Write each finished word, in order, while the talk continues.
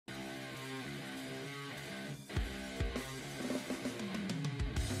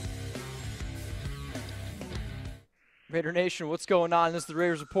Raider Nation, what's going on? This is the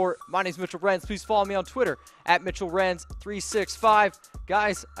Raiders Report. My name is Mitchell Renz. Please follow me on Twitter at MitchellRenz365.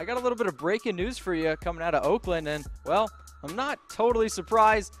 Guys, I got a little bit of breaking news for you coming out of Oakland, and, well, I'm not totally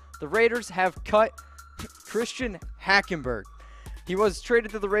surprised. The Raiders have cut Christian Hackenberg. He was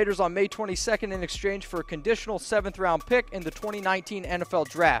traded to the Raiders on May 22nd in exchange for a conditional 7th-round pick in the 2019 NFL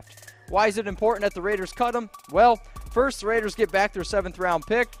Draft. Why is it important that the Raiders cut him? Well, first, the Raiders get back their 7th-round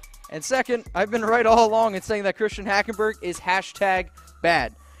pick. And second, I've been right all along in saying that Christian Hackenberg is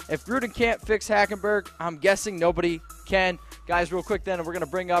 #bad. If Gruden can't fix Hackenberg, I'm guessing nobody can. Guys, real quick then, we're going to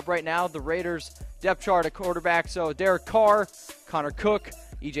bring up right now the Raiders depth chart at quarterback. So Derek Carr, Connor Cook,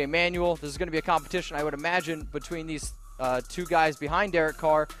 EJ Manuel. This is going to be a competition, I would imagine, between these two guys behind Derek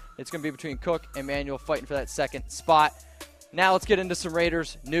Carr. It's going to be between Cook and Manuel fighting for that second spot. Now let's get into some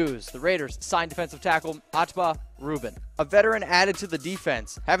Raiders news. The Raiders signed defensive tackle Ahtyba Rubin, a veteran added to the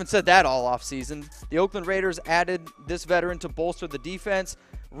defense. Haven't said that all offseason. The Oakland Raiders added this veteran to bolster the defense.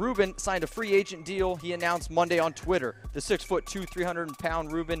 Rubin signed a free agent deal he announced Monday on Twitter. The 6'2",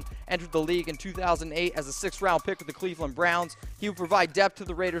 300-pound Rubin entered the league in 2008 as a 6th-round pick with the Cleveland Browns. He will provide depth to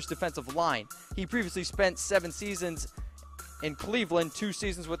the Raiders' defensive line. He previously spent 7 seasons in Cleveland, 2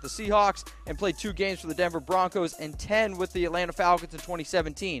 seasons with the Seahawks, and played 2 games for the Denver Broncos and 10 with the Atlanta Falcons in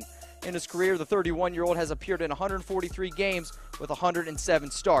 2017. In his career, the 31-year-old has appeared in 143 games with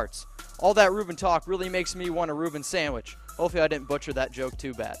 107 starts. All that Rubin talk really makes me want a Rubin sandwich. Hopefully I didn't butcher that joke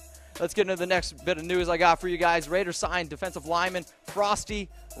too bad. Let's get into the next bit of news I got for you guys. Raiders signed defensive lineman Frostee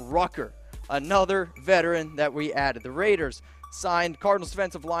Rucker, another veteran that we added. The Raiders signed Cardinals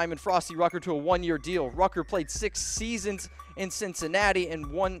defensive lineman Frostee Rucker to a 1-year deal. Rucker played 6 seasons in Cincinnati and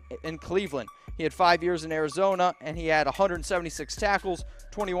 1 in Cleveland. He had 5 years in Arizona, and he had 176 tackles,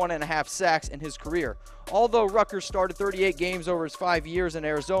 21.5 sacks in his career. Although Rucker started 38 games over his 5 years in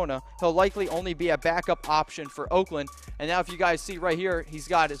Arizona, he'll likely only be a backup option for Oakland. And now if you guys see right here, he's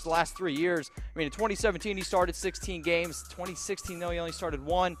got his last 3 years. I mean, in 2017, he started 16 games. 2016, though, he only started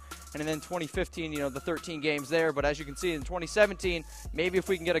 1. And then 2015, the 13 games there. But as you can see, in 2017, maybe if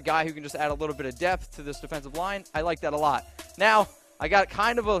we can get a guy who can just add a little bit of depth to this defensive line, I like that a lot. Now, I got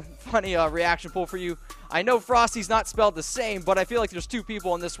kind of a funny reaction poll for you. I know Frostee's not spelled the same, but I feel like there's 2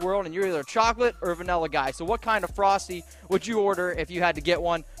 people in this world, and you're either a chocolate or a vanilla guy. So what kind of Frosty would you order if you had to get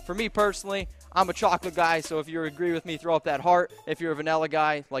one? For me personally, I'm a chocolate guy, so if you agree with me, throw up that heart. If you're a vanilla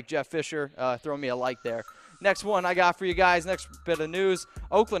guy like Jeff Fisher, throw me a like there. Next one I got for you guys, next bit of news.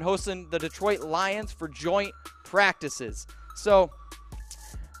 Oakland hosting the Detroit Lions for joint practices. So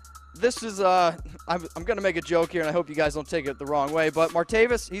this is, I'm going to make a joke here, and I hope you guys don't take it the wrong way, but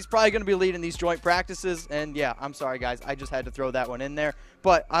Martavis, he's probably going to be leading these joint practices, and yeah, I'm sorry, guys. I just had to throw that one in there,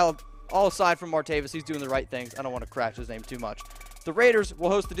 but all aside from Martavis, he's doing the right things. I don't want to crash his name too much. The Raiders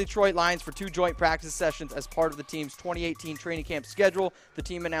will host the Detroit Lions for 2 joint practice sessions as part of the team's 2018 training camp schedule, the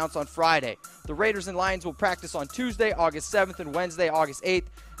team announced on Friday. The Raiders and Lions will practice on Tuesday, August 7th and Wednesday, August 8th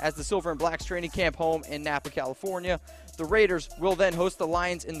as the Silver and Blacks training camp home in Napa, California. The Raiders will then host the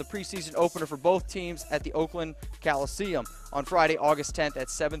Lions in the preseason opener for both teams at the Oakland Coliseum on Friday, August 10th at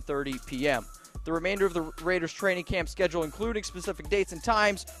 7:30 p.m. The remainder of the Raiders training camp schedule, including specific dates and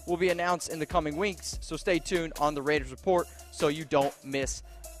times, will be announced in the coming weeks, so stay tuned on the Raiders Report so you don't miss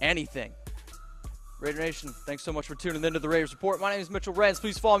anything. Raider Nation, thanks so much for tuning in to the Raiders Report. My name is Mitchell Renz.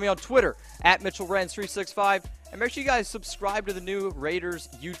 Please follow me on Twitter at MitchellRenz365. And make sure you guys subscribe to the new Raiders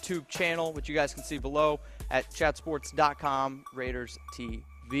YouTube channel, which you guys can see below at chatsports.com, Raiders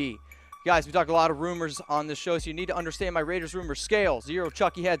TV. Guys, we talk a lot of rumors on this show, so you need to understand my Raiders rumor scale. 0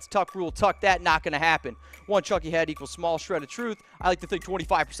 Chucky heads, tuck rule, tuck that, not going to happen. 1 Chucky head equals small shred of truth. I like to think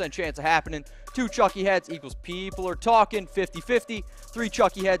 25% chance of happening. 2 Chucky heads equals people are talking, 50-50. 3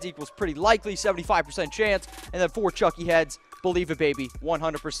 Chucky heads equals pretty likely, 75% chance. And then 4 Chucky heads, believe it, baby,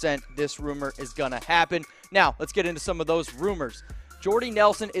 100% this rumor is going to happen. Now, let's get into some of those rumors. Jordy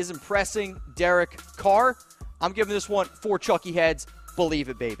Nelson is impressing Derek Carr. I'm giving this one 4 Chucky heads, believe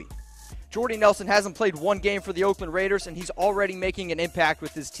it, baby. Jordy Nelson hasn't played 1 game for the Oakland Raiders, and he's already making an impact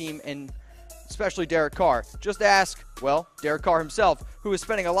with his team, and especially Derek Carr. Just ask, well, Derek Carr himself, who is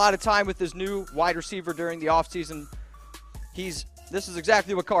spending a lot of time with his new wide receiver during the offseason. This is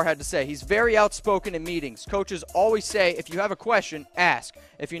exactly what Carr had to say. He's very outspoken in meetings. Coaches always say, if you have a question, ask.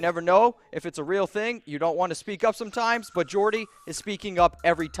 If you never know if it's a real thing, you don't want to speak up sometimes, but Jordy is speaking up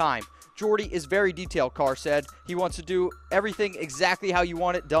every time. Jordy is very detailed, Carr said. He wants to do everything exactly how you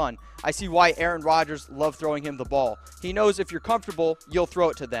want it done. I see why Aaron Rodgers loved throwing him the ball. He knows if you're comfortable, you'll throw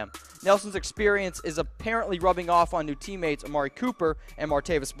it to them. Nelson's experience is apparently rubbing off on new teammates Amari Cooper and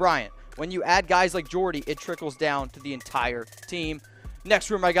Martavis Bryant. When you add guys like Jordy, it trickles down to the entire team.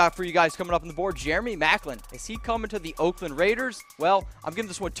 Next rumor I got for you guys coming up on the board, Jeremy Maclin. Is he coming to the Oakland Raiders? Well, I'm giving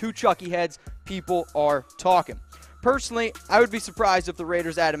this one 2 Chucky heads. People are talking. Personally, I would be surprised if the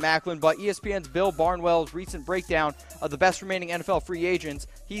Raiders added Maclin, but ESPN's Bill Barnwell's recent breakdown of the best remaining NFL free agents,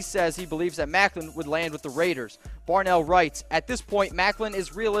 he says he believes that Maclin would land with the Raiders. Barnwell writes, at this point, Maclin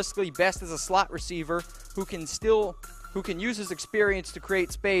is realistically best as a slot receiver who can use his experience to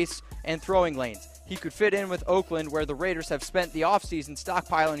create space and throwing lanes. He could fit in with Oakland, where the Raiders have spent the offseason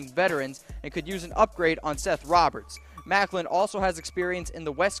stockpiling veterans and could use an upgrade on Seth Roberts. Maclin also has experience in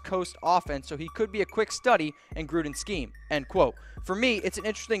the West Coast offense, so he could be a quick study in Gruden's scheme, end quote. For me, it's an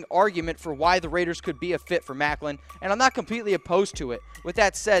interesting argument for why the Raiders could be a fit for Maclin, and I'm not completely opposed to it. With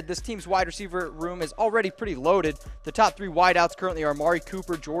that said, this team's wide receiver room is already pretty loaded. The top 3 wideouts currently are Amari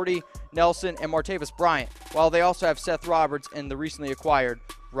Cooper, Jordy Nelson, and Martavis Bryant, while they also have Seth Roberts and the recently acquired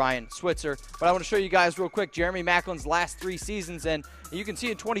Ryan Switzer. But I want to show you guys real quick Jeremy Maclin's last 3 seasons, and you can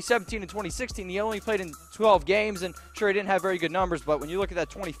see in 2017 and 2016 he only played in 12 games, and sure, he didn't have very good numbers, but when you look at that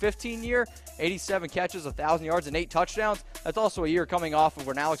 2015 year, 87 catches, 1,000 yards, and 8 touchdowns, that's also a year coming off of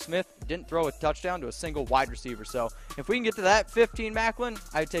when Alex Smith didn't throw a touchdown to a single wide receiver. So if we can get to that 15 Maclin,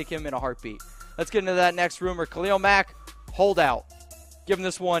 I'd take him in a heartbeat. Let's get into that next rumor. Khalil Mack, holdout. Give him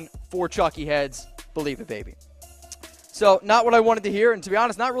this one 4 Chucky heads. Believe it, baby. So, not what I wanted to hear, and to be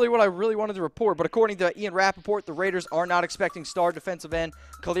honest, not really what I really wanted to report, but according to Ian Rappaport, the Raiders are not expecting star defensive end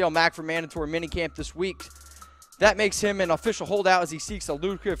Khalil Mack for mandatory minicamp this week. That makes him an official holdout as he seeks a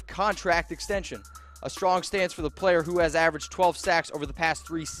lucrative contract extension. A strong stance for the player who has averaged 12 sacks over the past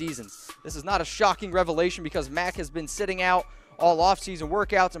 3 seasons. This is not a shocking revelation because Mack has been sitting out all offseason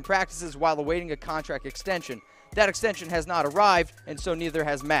workouts and practices while awaiting a contract extension. That extension has not arrived, and so neither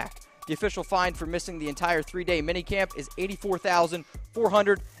has Mack. The official fine for missing the entire 3-day minicamp is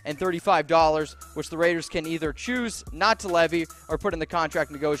 $84,435, which the Raiders can either choose not to levy or put in the contract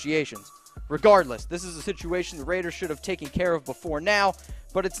negotiations. Regardless, this is a situation the Raiders should have taken care of before now,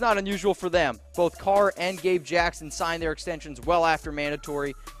 but it's not unusual for them. Both Carr and Gabe Jackson signed their extensions well after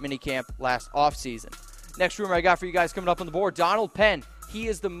mandatory minicamp last offseason. Next rumor I got for you guys coming up on the board, Donald Penn. He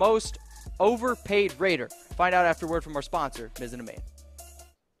is the most overpaid Raider. Find out after word from our sponsor, Ms. and Main.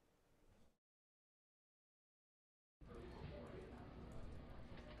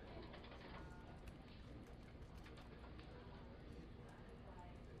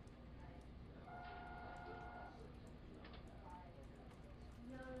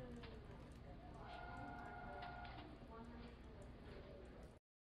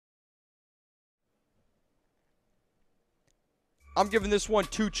 I'm giving this one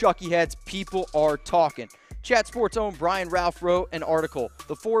 2 Chucky heads. People are talking. Chat Sports' own Brian Ralph wrote an article,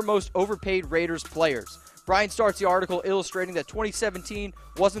 The 4 Most Overpaid Raiders Players. Brian starts the article illustrating that 2017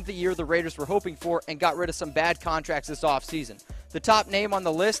 wasn't the year the Raiders were hoping for and got rid of some bad contracts this offseason. The top name on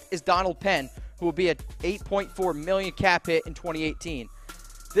the list is Donald Penn, who will be an $8.4 million cap hit in 2018.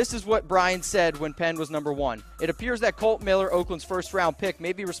 This is what Brian said when Penn was number 1. It appears that Colt Miller, Oakland's first-round pick,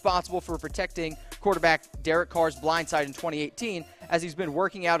 may be responsible for protecting quarterback Derek Carr's blindside in 2018, as he's been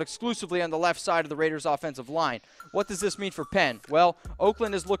working out exclusively on the left side of the Raiders' offensive line. What does this mean for Penn? Well,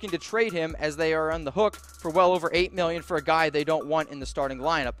 Oakland is looking to trade him as they are on the hook for well over $8 million for a guy they don't want in the starting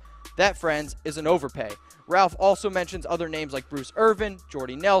lineup. That, friends, is an overpay. Ralph also mentions other names like Bruce Irvin,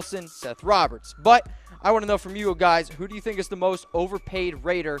 Jordy Nelson, Seth Roberts. But I want to know from you guys, who do you think is the most overpaid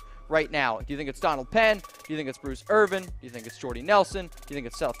Raider right now? Do you think it's Donald Penn? Do you think it's Bruce Irvin? Do you think it's Jordy Nelson? Do you think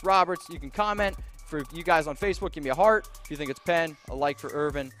it's Seth Roberts? You can comment. For you guys on Facebook, give me a heart. If you think it's Penn, a like for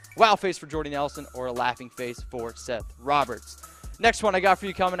Irvin, wow face for Jordy Nelson, or a laughing face for Seth Roberts. Next one I got for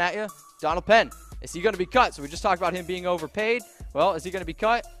you coming at you, Donald Penn. Is he going to be cut? So we just talked about him being overpaid. Well, is he going to be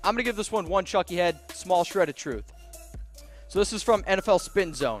cut? I'm going to give this one 1 Chucky head, small shred of truth. So this is from NFL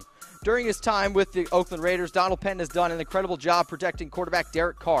Spin Zone. During his time with the Oakland Raiders, Donald Penn has done an incredible job protecting quarterback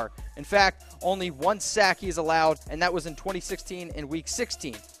Derek Carr. In fact, only 1 sack he is allowed, and that was in 2016 in Week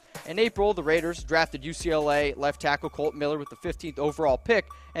 16. In April, the Raiders drafted UCLA left tackle Colt Miller with the 15th overall pick,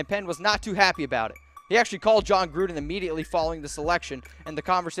 and Penn was not too happy about it. He actually called John Gruden immediately following the selection, and the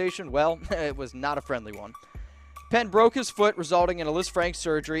conversation, well, it was not a friendly one. Penn broke his foot, resulting in a Lisfranc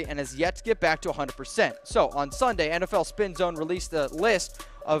surgery, and has yet to get back to 100%. So, on Sunday, NFL Spin Zone released a list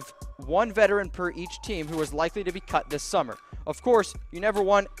of 1 veteran per each team who is likely to be cut this summer. Of course, you never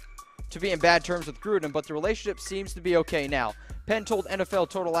want to be in bad terms with Gruden, but the relationship seems to be okay now. Penn told NFL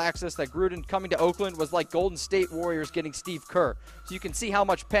Total Access that Gruden coming to Oakland was like Golden State Warriors getting Steve Kerr, so you can see how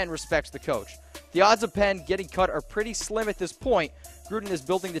much Penn respects the coach. The odds of Penn getting cut are pretty slim at this point. Gruden is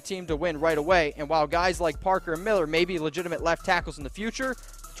building the team to win right away, and while guys like Parker and Miller may be legitimate left tackles in the future,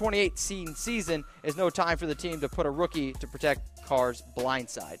 the 2018 season is no time for the team to put a rookie to protect Carr's blind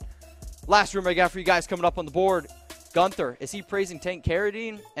side. Last rumor I got for you guys coming up on the board, Guenther. Is he praising Tank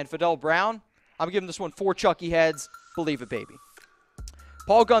Carradine and Fadol Brown? I'm giving this one 4 Chucky heads. Believe it, baby.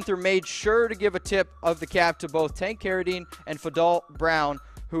 Paul Guenther made sure to give a tip of the cap to both Tank Carradine and Fadol Brown,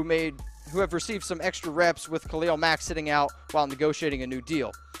 who have received some extra reps with Khalil Mack sitting out while negotiating a new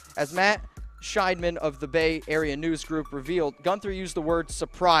deal. As Matt Scheidman of the Bay Area News Group revealed, Guenther used the word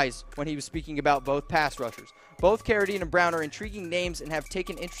surprise when he was speaking about both pass rushers. Both Carradine and Brown are intriguing names and have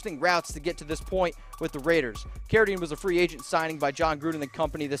taken interesting routes to get to this point with the Raiders. Carradine was a free agent signing by John Gruden and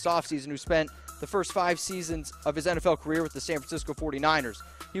company this offseason, who spent the first 5 seasons of his NFL career with the San Francisco 49ers.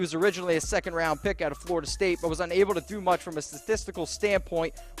 He was originally a second-round pick out of Florida State, but was unable to do much from a statistical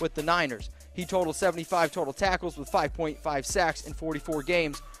standpoint with the Niners. He totaled 75 total tackles with 5.5 sacks in 44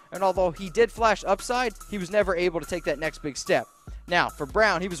 games, and although he did flash upside, he was never able to take that next big step. Now, for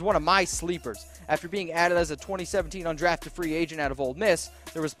Brown, he was one of my sleepers. After being added as a 2017 undrafted free agent out of Ole Miss,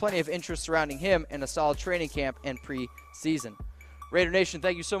 there was plenty of interest surrounding him in a solid training camp and pre-season. Raider Nation,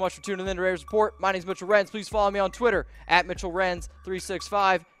 thank you so much for tuning in to Raiders Report. My name is Mitchell Renz. Please follow me on Twitter at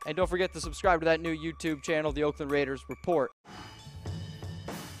MitchellRenz365. And don't forget to subscribe to that new YouTube channel, the Oakland Raiders Report.